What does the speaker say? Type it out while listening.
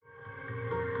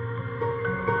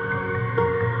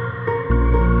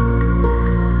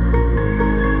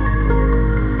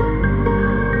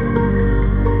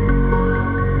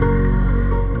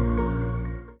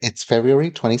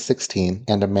February 2016,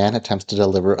 and a man attempts to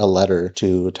deliver a letter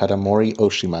to Tadamori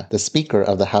Oshima, the Speaker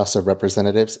of the House of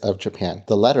Representatives of Japan.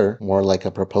 The letter, more like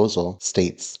a proposal,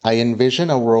 states, I envision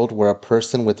a world where a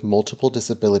person with multiple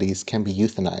disabilities can be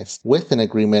euthanized, with an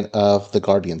agreement of the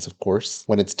guardians, of course,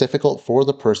 when it's difficult for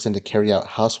the person to carry out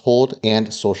household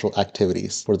and social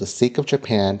activities for the sake of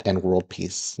Japan and world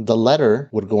peace. The letter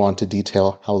would go on to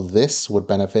detail how this would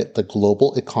benefit the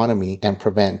global economy and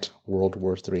prevent World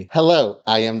War III. Hello,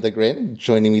 I am the Grin.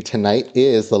 Joining me tonight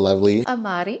is the lovely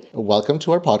Amari. Welcome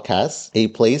to our podcast, a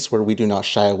place where we do not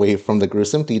shy away from the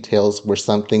gruesome details where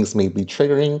some things may be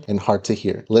triggering and hard to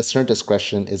hear. Listener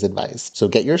discretion is advised. So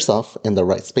get yourself in the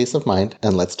right space of mind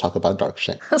and let's talk about dark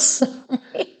shit. Sorry.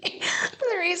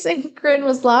 The reason Grin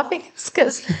was laughing is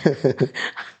because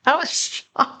I was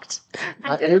shocked.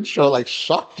 That intro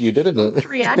shocked you, didn't it?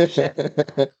 Reaction.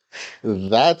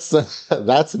 That's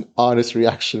an honest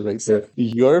reaction right there.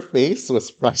 Your face was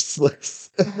priceless.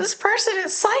 This person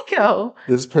is psycho.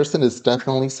 This person is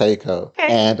definitely psycho. Okay.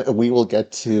 And we will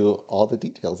get to all the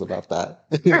details about that.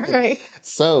 All right.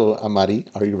 So, Amari,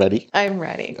 are you ready? I'm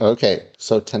ready. Okay,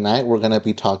 so tonight we're going to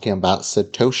be talking about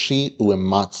Satoshi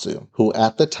Uematsu, who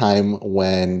at the time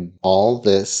when all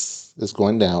this is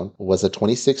going down was a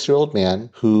 26-year-old man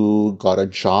who got a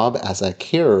job as a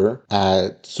carer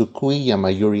at Tsukui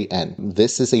Yamayuri-en.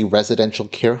 This is a residential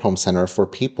care home center for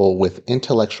people with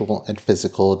intellectual and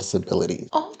physical disabilities.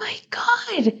 Oh my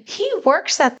God. He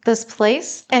works at this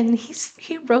place and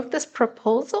he wrote this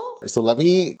proposal? So let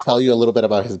me tell you a little bit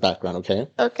about his background, okay?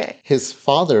 Okay. His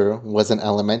father was an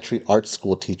elementary art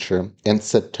school teacher, and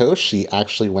Satoshi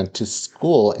actually went to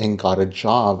school and got a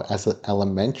job as an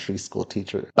elementary school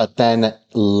teacher, but then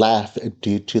left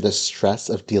due to the stress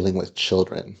of dealing with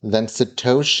children. Then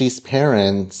Satoshi's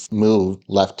parents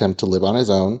left him to live on his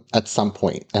own at some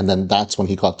point, and then that's when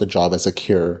he got the job as a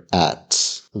carer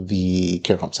at the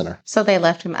care home center. So they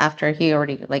left him after he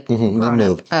already They grown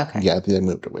moved. up. Okay. Yeah, they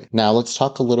moved away. Now let's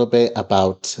talk a little bit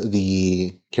about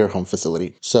the care home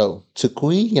facility. So,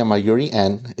 Tsukui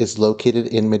Yamayuri-en is located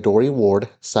in Midori Ward,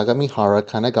 Sagamihara,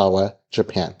 Kanagawa,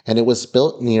 Japan, and it was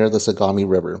built near the Sagami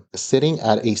River. Sitting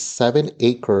at a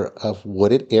 7-acre of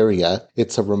wooded area,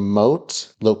 it's a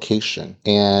remote location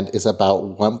and is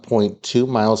about 1.2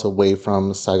 miles away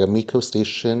from Sagamiko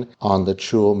Station on the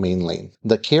Chuo Main Lane.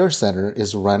 The care center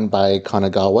is run by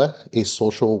Kanagawa, a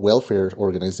social welfare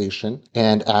organization,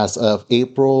 and as of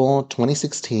April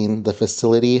 2016, the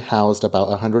facility housed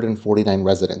about 149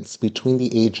 residents between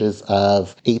the ages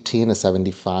of 18 to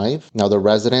 75. Now, the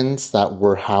residents that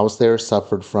were housed there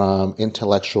suffered from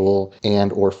intellectual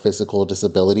and or physical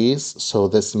disabilities. So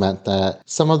this meant that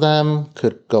some of them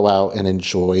could go out and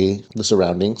enjoy the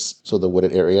surroundings, so the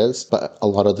wooded areas, but a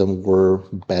lot of them were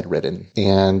bedridden.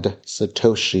 And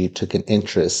Satoshi took an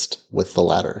interest with the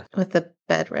latter. With the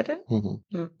bedridden?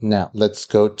 Mm-hmm. Now, let's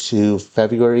go to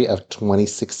February of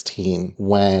 2016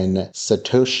 when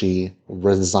Satoshi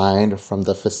resigned from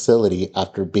the facility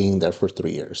after being there for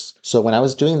 3 years. So when I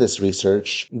was doing this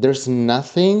research, there's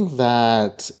nothing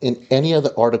that in any of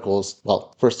the articles,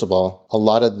 well, first of all, a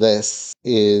lot of this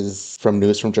is from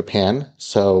news from Japan.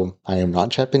 So I am not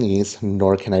Japanese,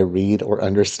 nor can I read or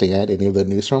understand any of the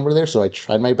news from over there. So I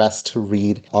tried my best to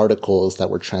read articles that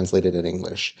were translated in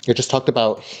English. It just talked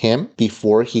about him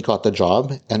before he got the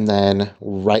job and then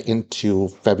right into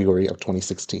February of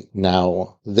 2016.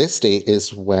 Now, this time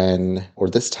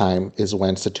is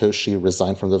when Satoshi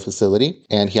resigned from the facility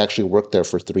and he actually worked there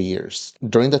for 3 years.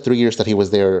 During the 3 years that he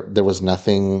was there, there was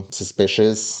nothing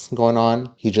suspicious going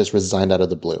on. He just resigned out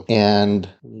of the blue. And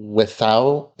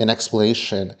without an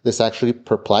explanation, this actually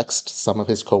perplexed some of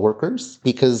his coworkers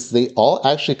because they all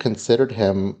actually considered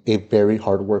him a very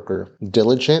hard worker,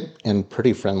 diligent and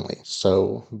pretty friendly.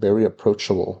 So very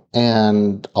approachable.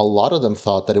 And a lot of them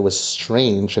thought that it was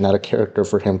strange and out of character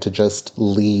for him to just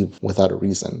leave without a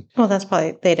reason. Well, that's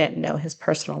probably, they didn't know his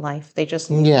personal life. They just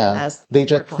they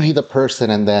just see the person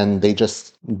and then they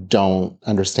just don't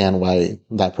understand why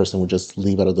that person would just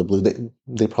leave out of the blue.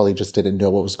 They probably just didn't know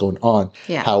what was going on.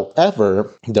 Yeah.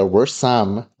 However, there were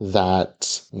some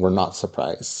that were not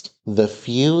surprised. The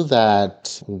few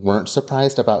that weren't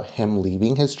surprised about him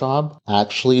leaving his job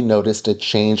actually noticed a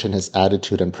change in his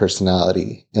attitude and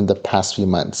personality in the past few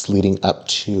months leading up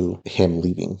to him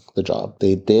leaving the job.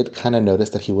 They did kind of notice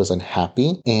that he was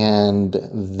unhappy and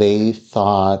they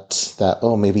thought that,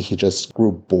 oh, maybe he just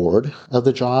grew bored of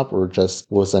the job or just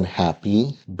was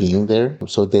unhappy being there.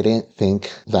 So they didn't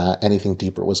think that anything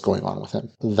deeper was going on with him.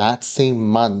 That same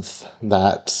month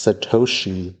that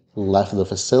Satoshi left the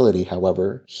facility,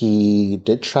 however, he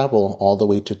did travel all the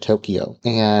way to Tokyo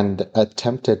and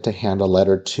attempted to hand a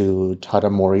letter to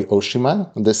Tadamori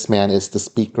Oshima. This man is the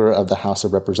Speaker of the House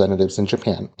of Representatives in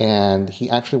Japan. And he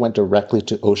actually went directly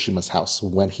to Oshima's house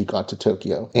when he got to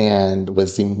Tokyo and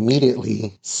was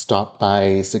immediately stopped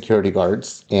by security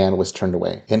guards and was turned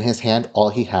away. In his hand, all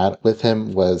he had with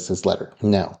him was his letter.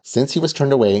 Now, since he was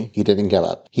turned away, he didn't give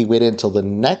up. He waited until the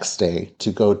next day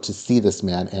to go to see this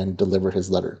man and deliver his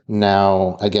letter.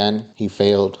 Now, again, he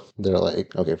failed. They're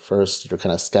like, okay, first, you're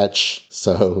kind of sketch,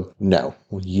 so no,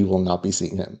 you will not be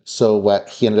seeing him. So what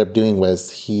he ended up doing was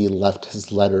he left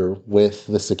his letter with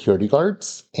the security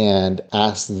guards and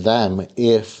asked them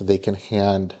if they can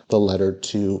hand the letter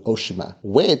to Oshima,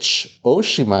 which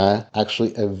Oshima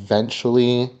actually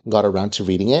eventually got around to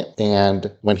reading it.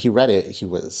 And when he read it, he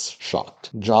was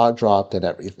shocked, jaw dropped and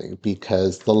everything,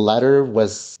 because the letter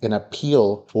was an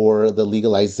appeal for the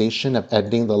legalization of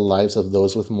ending the lives of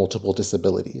those with multiple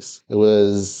disabilities. It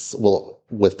was, well,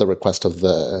 with the request of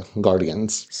the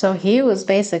guardians. So he was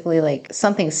basically like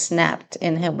something snapped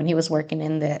in him when he was working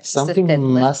in the Something assisted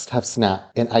must have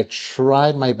snapped. And I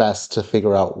tried my best to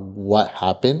figure out what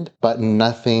happened, but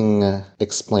nothing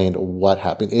explained what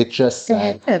happened. It just It said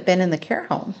had to have been in the care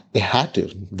home. it had to.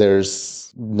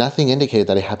 There's nothing indicated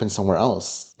that it happened somewhere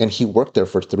else. And he worked there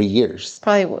for 3 years.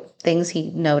 Probably things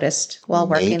he noticed while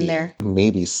working there.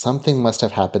 Maybe something must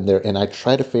have happened there. And I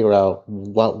tried to figure out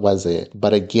what was it.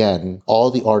 But again, all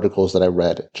the articles that I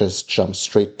read just jumped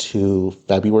straight to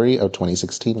February of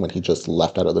 2016 when he just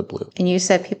left out of the blue. And you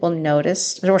said people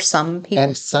noticed, or some people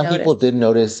And some noticed. people did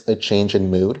notice a change in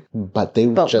mood, but they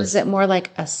But just was it more like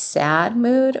a sad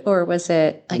mood, or was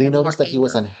it like they a noticed more that he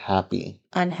was anger? unhappy.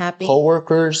 Unhappy?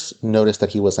 Coworkers noticed that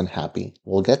he was unhappy.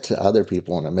 We'll get to other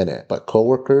people in a minute, but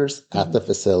coworkers at the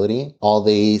facility, all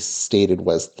they stated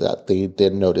was that they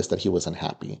did notice that he was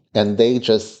unhappy. And they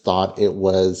just thought it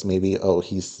was maybe, oh,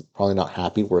 he's probably not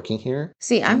happy working here.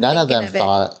 See, I'm None of thinking them of it.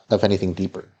 thought of anything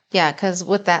deeper. Yeah, because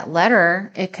with that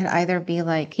letter, it could either be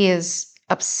like he is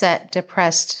upset,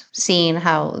 depressed, seeing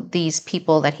how these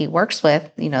people that he works with,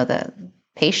 the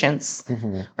patients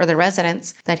or the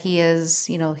residents, that he is,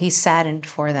 he's saddened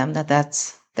for them, that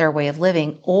that's their way of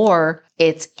living, or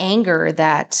it's anger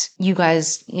that you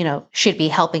guys, should be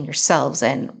helping yourselves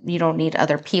and you don't need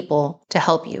other people to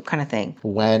help you, kind of thing.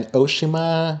 When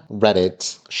Oshima read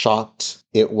it, shocked,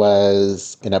 it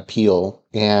was an appeal.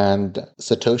 And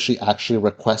Satoshi actually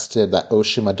requested that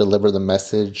Oshima deliver the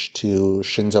message to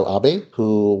Shinzo Abe,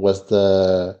 who was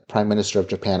the prime minister of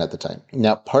Japan at the time.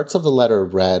 Now, parts of the letter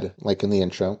read, like in the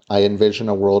intro, I envision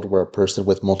a world where a person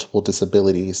with multiple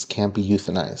disabilities can be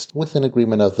euthanized, with an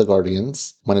agreement of the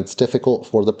guardians, when it's difficult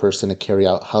for the person to carry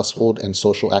out household and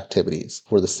social activities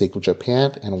for the sake of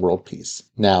Japan and world peace.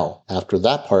 Now, after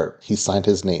that part, he signed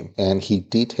his name, and he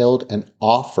detailed an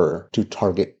offer to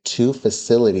target 2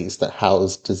 facilities that house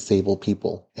disabled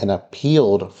people and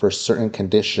appealed for certain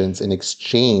conditions in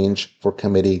exchange for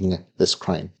committing this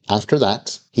crime. After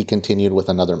that, he continued with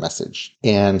another message,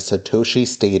 and Satoshi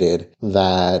stated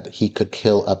that he could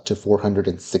kill up to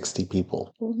 460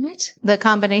 people. What? The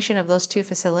combination of those 2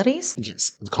 facilities?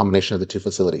 Yes, the combination of the 2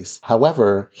 facilities.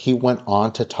 However, he went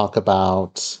on to talk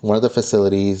about one of the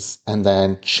facilities and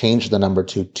then changed the number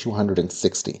to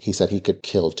 260. He said he could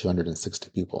kill 260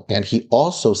 people. And he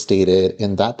also stated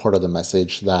in that part of the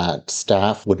message that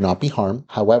staff would not be harmed.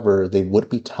 However, they would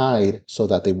be tied so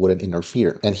that they wouldn't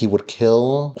interfere. And he would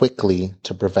kill quickly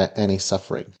to prevent any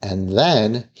suffering. And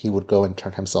then he would go and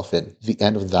turn himself in. The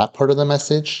end of that part of the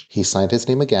message, he signed his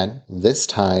name again, this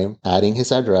time adding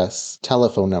his address,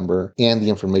 telephone number, and the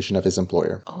information of his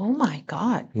employer. Oh my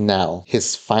God. Now,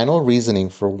 his final reasoning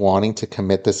for wanting to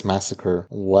commit this massacre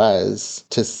was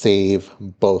to save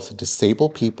both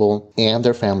disabled people and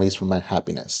their families from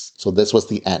unhappiness. So this was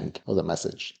the end of the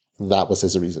message. That was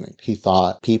his reasoning. He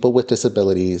thought people with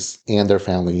disabilities and their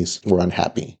families were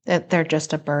unhappy. That they're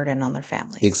just a burden on their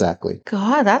families. Exactly.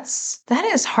 God, that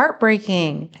is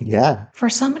heartbreaking Yeah. for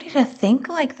somebody to think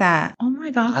like that. Oh my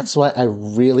God. That's why I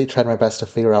really tried my best to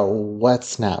figure out what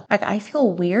snapped. Like, I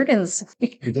feel weird and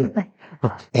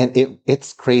And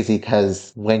it's crazy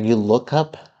because when you look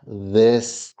up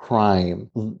this crime,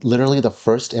 literally the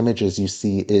first images you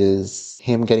see is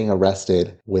him getting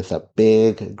arrested with a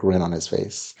big grin on his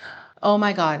face. oh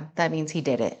my God, that means he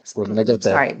did it. We're gonna get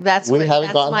there. Sorry, that's We haven't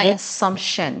that's gotten my there.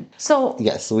 assumption. So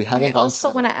Yes, we I haven't gone also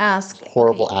to want to ask,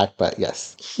 horrible act, but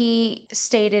yes. he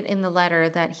stated in the letter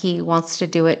that he wants to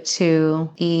do it to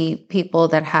the people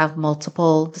that have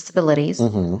multiple disabilities.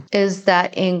 Is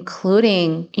that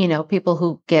including, people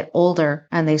who get older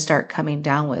and they start coming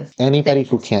down with? Anybody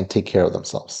who can't take care of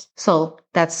themselves. So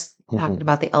that's talking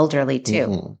about the elderly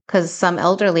too. Because some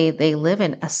elderly, they live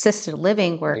in assisted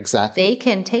living where Exactly. they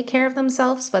can take care of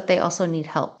themselves, but they also need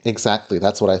help. Exactly.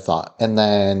 That's what I thought. And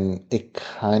then it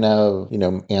kind of,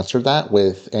 answered that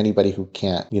with anybody who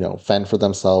can't, fend for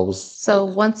themselves. So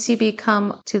once you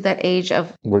become to that age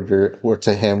of We're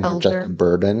to him, we're just elder, a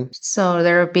burden. so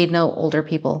there would be no older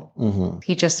people.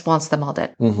 He just wants them all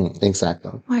dead.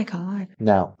 Exactly. Oh my God.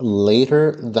 Now,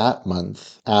 later that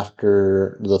month,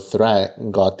 after the threat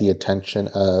got the attention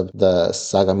of the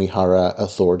Sagamihara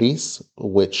authorities,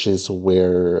 which is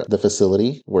where the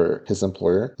facility where his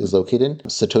employer is located,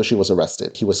 Satoshi was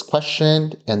arrested. He was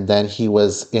questioned, and then he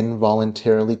was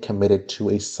involuntarily committed to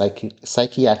a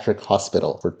psychiatric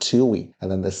hospital for 2 weeks.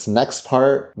 And then this next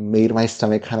part made my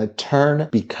stomach kind of turn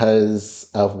because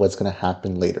of what's going to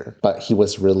happen later. But he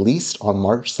was released on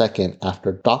March 2nd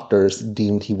after doctors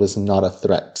deemed he was not a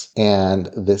threat. And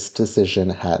this decision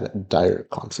had dire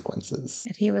consequences.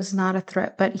 He was not a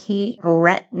threat, but he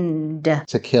threatened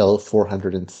to kill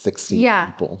 460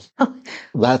 people.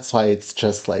 That's why it's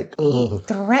just like, ugh.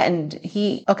 Threatened.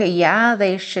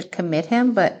 They should commit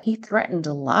him, but he threatened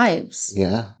lives.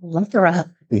 Yeah.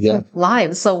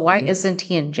 Lives. So why isn't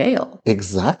he in jail?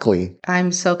 Exactly.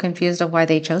 I'm so confused of why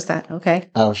they chose that. Okay.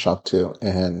 I was shocked too.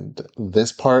 And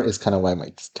this part is kind of why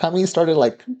my tummy started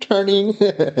like turning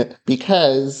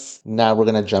because now we're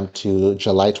going to jump to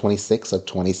July 26th of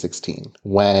 2016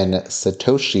 when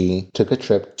Satoshi took a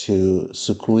trip to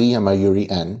Tsukui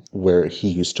Yamayuri-en where he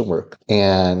used to work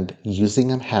and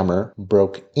using a hammer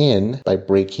broke in by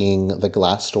breaking the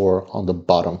glass door on the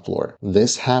bottom floor.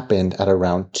 This happened at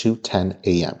around 2:10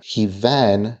 a.m. He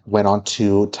then went on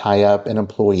to tie up an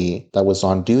employee that was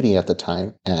on duty at the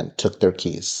time and took their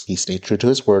keys. He stayed true to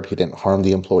his word. He didn't harm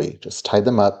the employee, just tied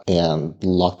them up and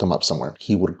locked them up somewhere.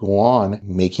 He would go on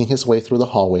making his way through the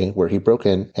hallway where he broke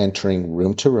in, entering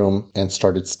room to room and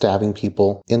started stabbing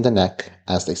people in the neck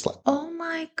as they slept. Oh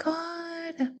my God.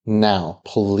 Now,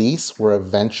 police were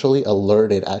eventually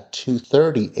alerted at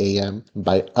 2:30 a.m.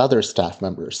 by other staff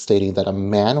members stating that a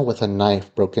man with a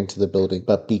knife broke into the building.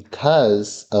 But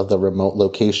because of the remote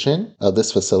location of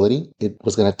this facility, it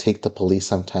was going to take the police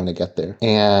some time to get there.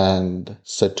 And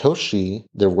Satoshi,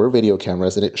 there were video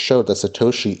cameras, and it showed that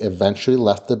Satoshi eventually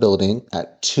left the building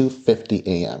at 2:50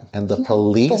 a.m. And the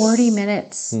police... 40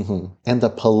 minutes. And the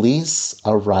police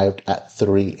arrived at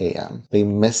 3 a.m. They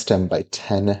missed him by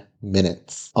 10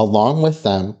 minutes. Along with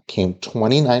them came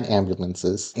 29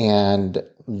 ambulances, and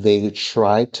they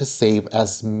tried to save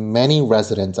as many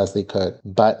residents as they could,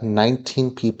 but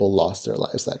 19 people lost their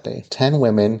lives that day. 10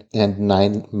 women and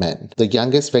 9 men. The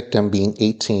youngest victim being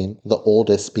 18, the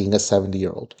oldest being a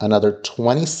 70-year-old. Another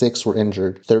 26 were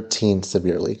injured, 13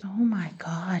 severely. Oh my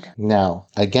God. Now,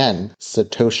 again,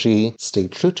 Satoshi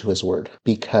stayed true to his word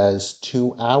because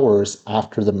 2 hours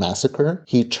after the massacre,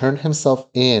 he turned himself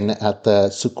in at the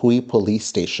Tsukui police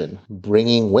station,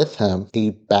 bringing with him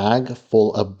a bag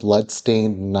full of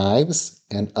blood-stained knives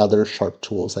and other sharp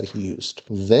tools that he used.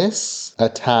 This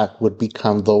attack would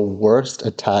become the worst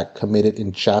attack committed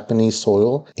in Japanese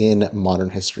soil in modern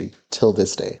history till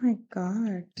this day. Oh my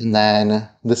God. And then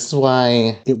this is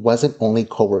why it wasn't only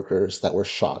coworkers that were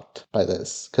shocked by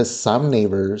this, because some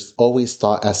neighbors always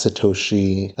thought of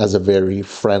Satoshi as a very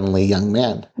friendly young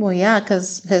man. Well, yeah,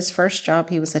 because his first job,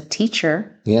 he was a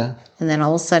teacher. Yeah. And then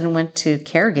all of a sudden went to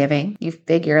caregiving. You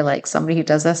figure like somebody who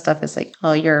does that stuff is like,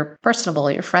 oh, you're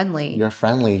personable, you're friendly. You're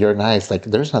friendly, you're nice. Like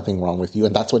there's nothing wrong with you.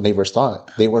 And that's what neighbors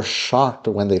thought. They were shocked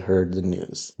when they heard the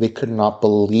news. They could not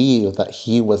believe that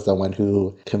he was the one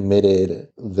who committed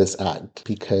this act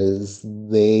because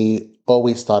they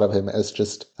always thought of him as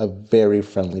just a very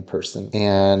friendly person.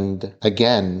 And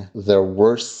again, there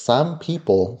were some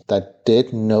people that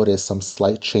did notice some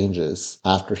slight changes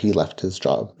after he left his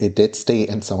job. It did state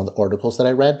in some of the articles that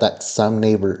I read that some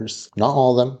neighbors, not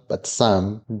all of them, but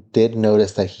some did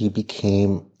notice that he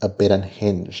became a bit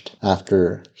unhinged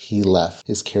after he left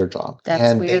his care job.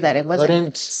 That's weird that it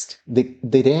wasn't. They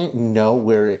didn't know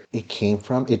where it came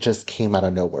from. It just came out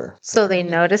of nowhere. So they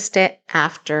noticed it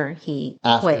after he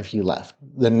quit. He left.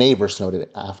 The neighbors noted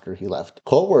it after he left.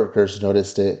 Co-workers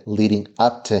noticed it leading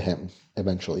up to him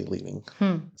eventually leaving.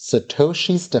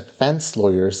 Satoshi's defense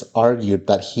lawyers argued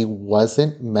that he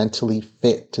wasn't mentally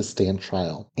fit to stand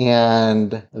trial.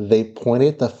 And they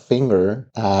pointed the finger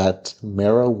at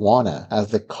marijuana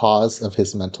as the cause of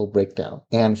his mental breakdown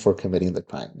and for committing the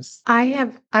crimes. I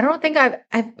don't think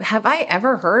have I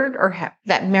ever heard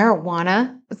that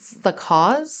marijuana is the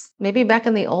cause? Maybe back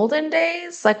in the olden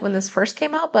days, like when this first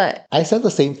came out, but... I said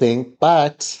the same thing,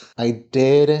 but I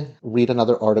did read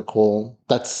another article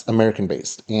that's American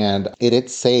based. And it did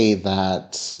say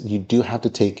that you do have to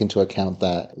take into account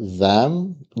that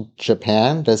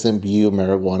Japan doesn't view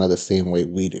marijuana the same way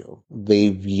we do. They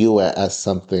view it as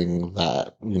something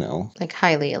that, Like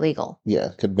highly illegal, yeah,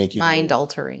 could make you mind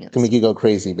altering. can make you go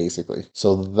crazy, basically.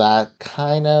 So that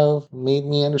kind of made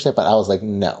me understand, but I was like,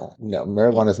 no,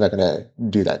 marijuana is not going to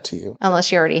do that to you.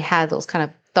 Unless you already had those kind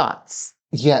of thoughts.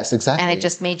 Yes, exactly. And it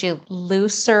just made you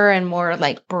looser and more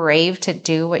like brave to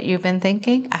do what you've been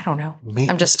thinking. I don't know. Maybe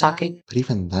I'm just talking. But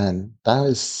even then, that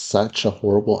is such a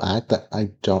horrible act that I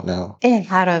don't know. It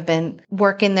had to have been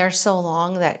working there so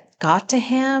long that got to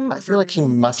him. I feel like he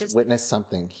must have witnessed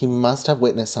something. He must have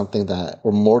witnessed something that,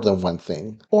 or more than one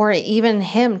thing. Or even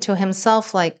him to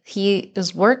himself, like he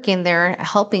is working there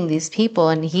helping these people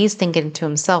and he's thinking to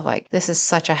himself, like, this is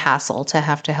such a hassle to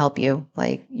have to help you.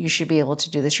 Like, you should be able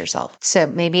to do this yourself. So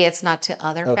maybe it's not to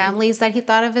other families that he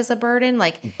thought of as a burden.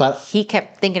 Like, but he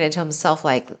kept thinking it to himself,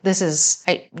 like,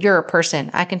 you're a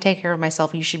person. I can take care of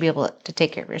myself. You should be able to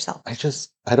take care of yourself.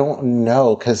 I don't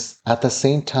know, because at the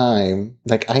same time,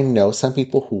 like, I know some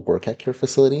people who work at care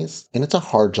facilities, and it's a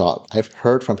hard job. I've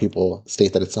heard from people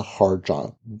state that it's a hard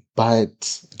job,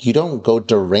 but you don't go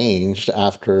deranged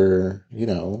after,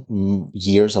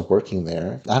 years of working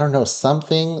there. I don't know,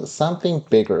 something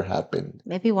bigger happened.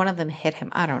 Maybe one of them hit him.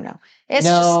 I don't know.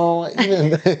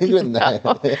 Even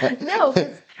that. No.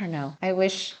 I don't know. I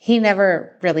wish he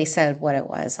never really said what it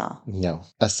was. No.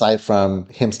 Aside from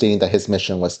him stating that his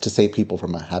mission was to save people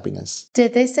from unhappiness.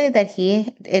 Did they say that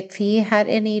if he had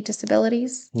any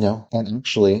disabilities? No. And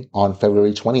actually, on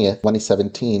February 20th,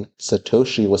 2017,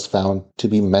 Satoshi was found to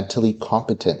be mentally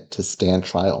competent to stand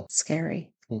trial. Scary.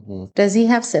 Mm-hmm. Does he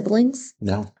have siblings?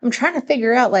 No. I'm trying to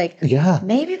figure out,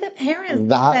 maybe the parents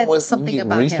that was something me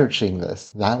about researching him.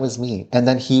 This. That was me. And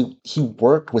then he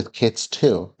worked with kids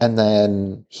too. And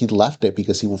then he left it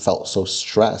because he felt so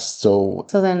stressed. So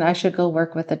then I should go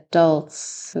work with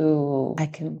adults who I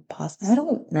can possibly, I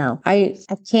don't know. I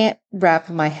can't wrap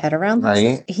my head around this.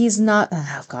 Right? He's not,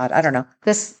 oh God, I don't know.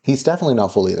 He's definitely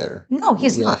not fully there. No,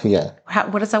 he's not. Yeah.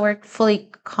 What is that word? Fully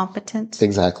competent?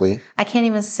 Exactly. I can't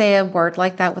even say a word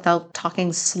like that without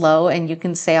talking slow, and you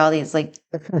can say all these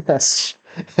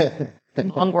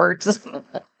long words.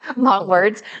 Long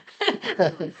words.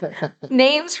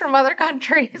 Names from other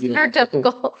countries are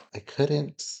difficult. I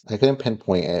couldn't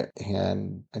pinpoint it,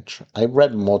 and I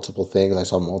read multiple things. I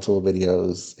saw multiple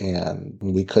videos, and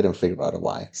we couldn't figure out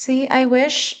why. See, I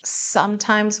wish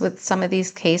sometimes with some of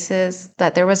these cases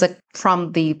that there was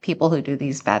from the people who do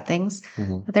these bad things,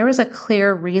 there was a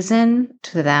clear reason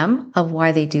to them of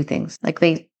why they do things. Like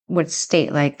they would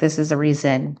state this is the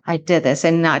reason I did this,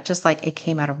 and not just it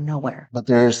came out of nowhere. But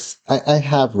I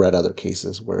have read other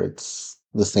cases where it's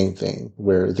the same thing,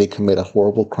 where they commit a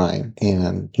horrible crime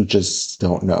and you just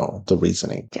don't know the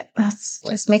reasoning. Yeah,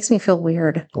 just makes me feel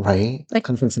weird. Right?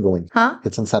 It's unsettling. Huh?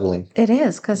 It's unsettling. It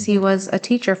is, because he was a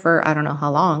teacher for I don't know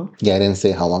how long. Yeah, I didn't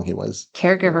say how long he was.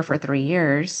 Caregiver for 3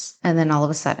 years, and then all of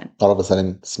a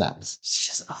sudden snaps. It's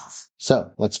just off. So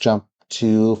let's jump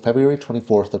to February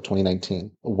 24th of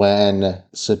 2019, when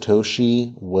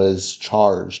Satoshi was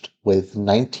charged with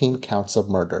 19 counts of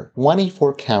murder,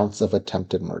 24 counts of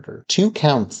attempted murder, 2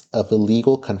 counts of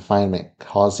illegal confinement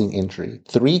causing injury,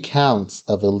 3 counts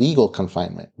of illegal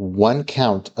confinement, 1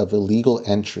 count of illegal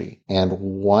entry, and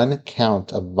 1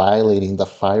 count of violating the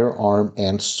firearm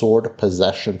and sword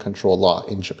possession control law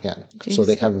in Japan. So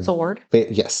they have sword?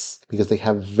 Yes, because they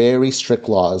have very strict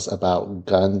laws about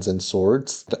guns and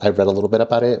swords. I read a little bit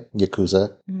about it,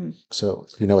 Yakuza. So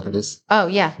you know what it is? Oh,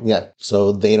 yeah. Yeah.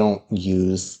 So they don't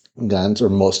use guns, or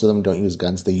most of them don't use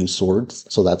guns. They use swords.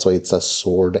 So that's why it's a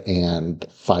sword and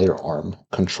firearm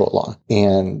control law.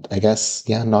 And I guess,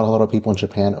 not a lot of people in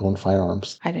Japan own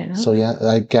firearms. I didn't know. So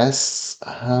I guess,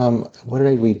 what did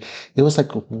I read? It was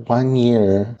 1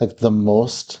 year, the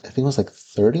most, I think it was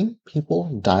 30 people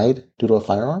died due to a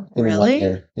firearm in 1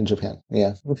 year in Japan.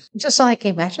 Yeah. Just so I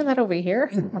can imagine that over here.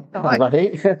 Right?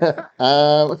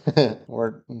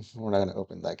 We're not going to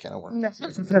open that can of worms.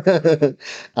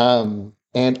 No.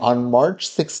 And on March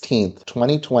 16th,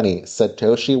 2020,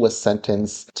 Satoshi was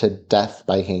sentenced to death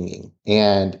by hanging,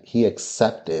 and he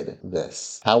accepted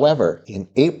this. However, in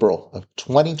April of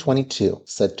 2022,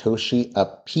 Satoshi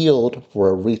appealed for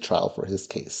a retrial for his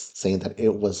case, saying that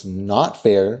it was not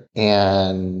fair,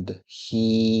 and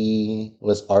he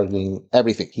was arguing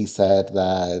everything. He said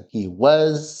that he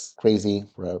was crazy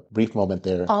for a brief moment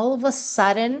there. All of a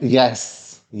sudden?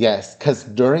 Yes, because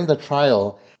during the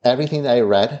trial, everything that I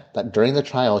read, that during the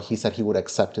trial, he said he would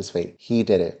accept his fate. He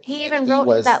did it. He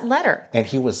wrote that letter. And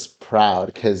he was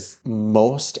proud because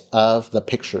most of the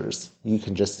pictures you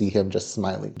can just see him just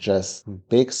smiling, just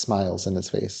big smiles in his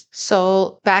face.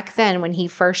 So back then, when he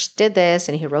first did this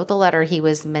and he wrote the letter, he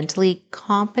was mentally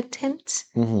competent.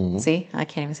 Hmm. See, I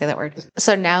can't even say that word.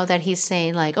 So now that he's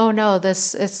saying like, "Oh no,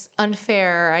 this is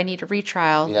unfair. I need a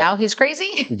retrial." Yeah. Now he's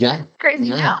crazy. Yeah. Crazy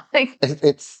Yeah. now. Like,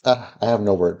 I have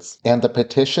no words. And the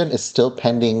petition is still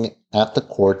pending at the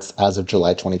courts as of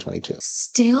July 2022.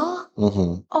 still?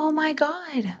 Hmm. Oh my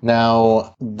God.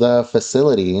 Now, the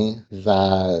facility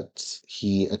that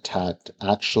he attacked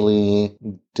actually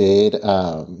did,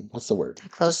 what's the word?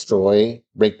 Closed. Destroy,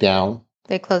 break down.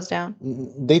 They closed down.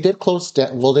 They did close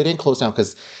down. Well, they didn't close down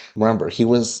because remember, he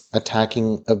was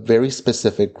attacking a very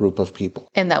specific group of people.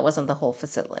 And that wasn't the whole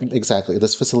facility. Exactly.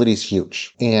 This facility is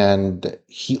huge. And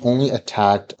he only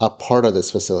attacked a part of this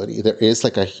facility. There is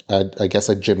like I guess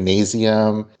a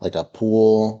gymnasium, like a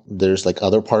pool. There's like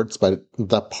other parts, but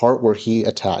the part where he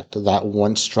attacked, that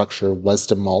one structure was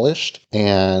demolished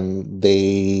and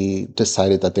they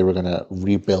decided that they were going to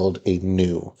rebuild a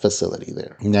new facility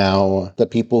there. Now, the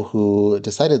people who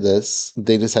decided this,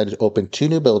 they decided to open 2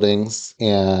 new buildings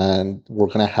and we're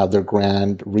going to have their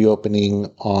grand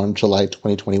reopening on July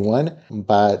 2021.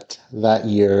 But that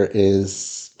year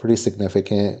is pretty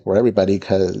significant for everybody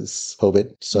because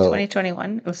COVID. So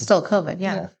 2021. It was still COVID.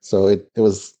 Yeah. so it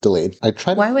was delayed. I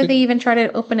tried. Why would they even try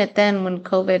to open it then when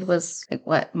COVID was like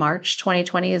what, March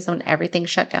 2020 is when everything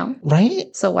shut down?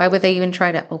 Right? So why would they even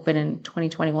try to open in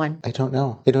 2021? I don't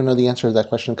know. I don't know the answer to that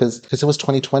question because it was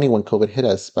 2020 when COVID hit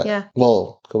us. But Yeah.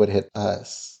 well, COVID hit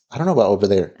us. I don't know about over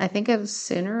there. I think it was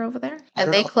sooner over there. I And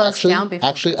don't they know. closed down before.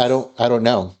 Actually, I don't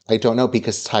know. I don't know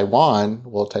because Taiwan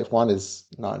is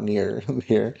not near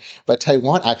here, but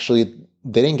Taiwan actually,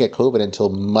 they didn't get COVID until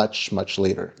much, much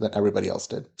later than everybody else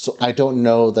did. So I don't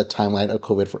know the timeline of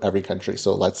COVID for every country.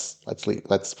 So let's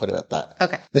put it at that.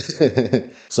 Okay.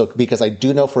 So because I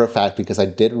do know for a fact, because I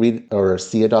did read or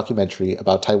see a documentary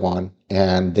about Taiwan,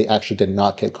 and they actually did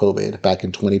not get COVID back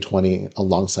in 2020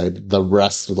 alongside the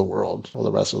rest of the world. Well,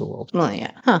 the rest of the world. Well,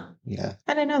 yeah. Huh. Yeah.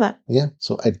 I didn't know that. Yeah.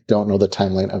 So I don't know the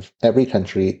timeline of every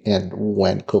country and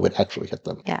when COVID actually hit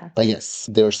them. Yeah. But yes,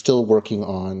 they're still working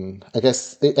on, I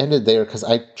guess it ended there because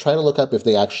I tried to look up if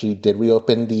they actually did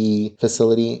reopen the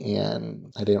facility and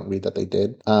I didn't read that they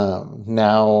did.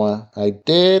 Now, I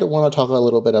did want to talk a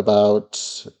little bit about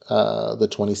the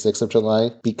 26th of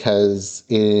July because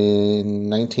in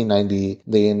 1990,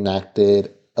 they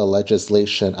enacted a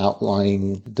legislation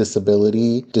outlining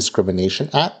Disability Discrimination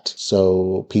Act.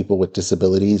 So people with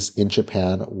disabilities in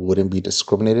Japan wouldn't be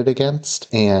discriminated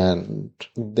against. And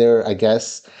there, I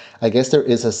guess there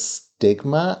is a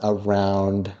stigma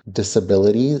around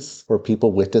disabilities or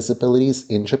people with disabilities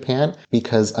in Japan,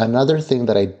 because another thing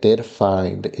that I did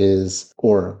find is,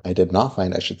 or I did not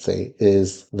find, I should say,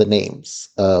 is the names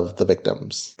of the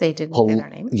victims. They didn't say their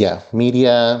names. Yeah,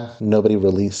 media, nobody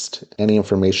released any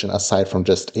information aside from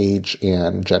just age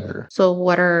and gender. So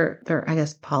what are their, I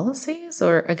guess, policies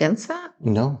or against that?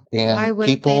 No. And Why would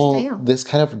people, they fail? this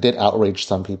kind of did outrage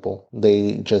some people.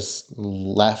 They just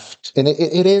left. And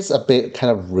it is a bit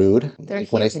kind of rude. They're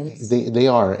when humans. they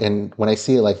are. And when I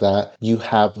see it like that, you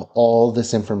have all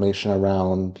this information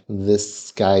around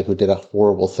this guy who did a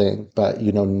horrible thing, but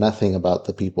you know nothing about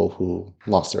the people who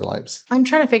lost their lives. I'm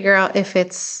trying to figure out if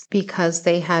it's because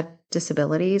they had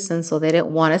disabilities and so they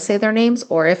didn't want to say their names,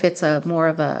 or if it's a more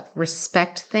of a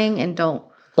respect thing and don't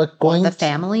But going want the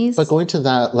families. But going to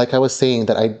that, like I was saying,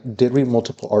 that I did read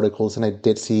multiple articles and I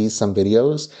did see some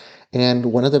videos. And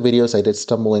one of the videos I did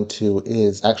stumble into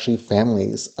is actually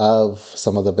families of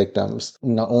some of the victims,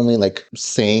 not only like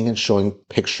saying and showing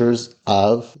pictures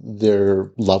of their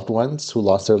loved ones who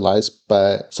lost their lives,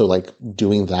 but so like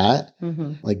doing that,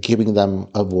 like giving them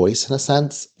a voice in a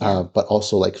sense, but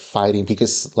also like fighting,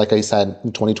 because like I said,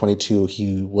 in 2022,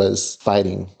 he was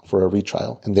fighting for a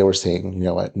retrial and they were saying, you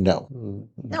know what, no,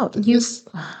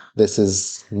 this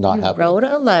is not You happening. wrote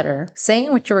a letter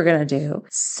saying what you were going to do,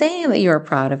 saying that you were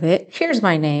proud of it. Here's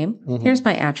my name. Here's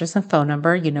my address and phone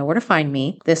number. You know where to find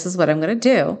me. This is what I'm going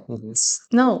to do.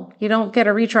 No, you don't get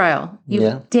a retrial.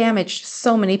 You've damaged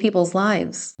so many people's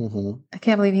lives. I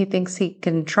can't believe he thinks he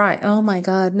can try. Oh my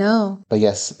God, no. But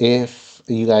yes, if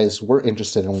you guys were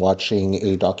interested in watching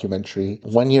a documentary,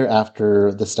 1 year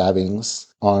after the stabbings,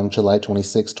 On July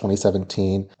 26,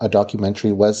 2017, a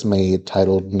documentary was made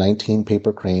titled 19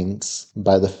 Paper Cranes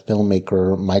by the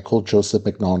filmmaker Michael Joseph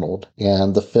McDonald.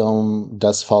 And the film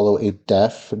does follow a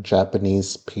deaf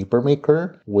Japanese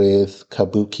papermaker with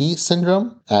kabuki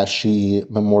syndrome as she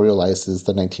memorializes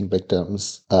the 19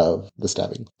 victims of the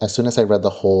stabbing. As soon as I read the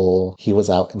whole, he was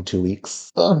out in 2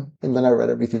 weeks, and then I read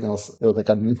everything else, it was like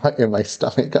in my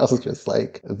stomach. I was just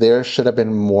like, there should have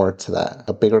been more to that,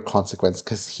 a bigger consequence,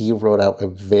 because he wrote out a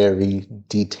very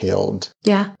detailed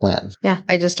plan. Yeah.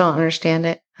 I just don't understand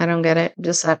it. I don't get it.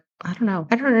 Just, I don't know.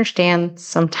 I don't understand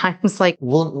sometimes, like,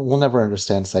 We'll never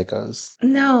understand psychos.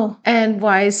 no. And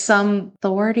why some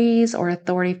authorities or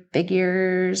authority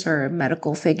figures or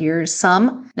medical figures,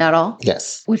 some, not all,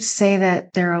 Yes. would say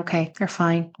that they're okay, they're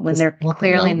fine when they're Well,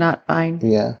 clearly no. not fine.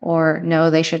 Yeah. Or no,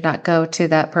 they should not go to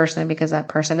that person because that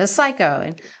person is psycho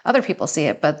and other people see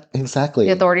it. But Exactly.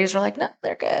 the authorities are like, no,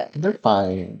 they're good. They're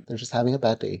fine. They're just having a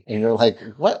bad day. And you're like,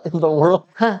 what in the world?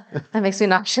 Huh, that makes me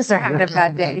nauseous. They're having a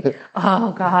bad day.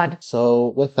 Oh, God.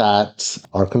 So with that,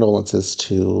 our condolences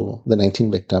to the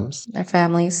 19 victims Their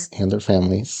families. and their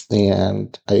families.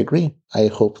 And I agree. I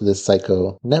hope this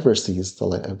psycho never sees the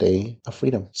light of day of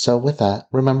freedom. So with that,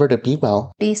 remember to be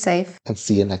well Be safe. and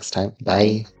see you next time.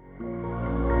 Bye.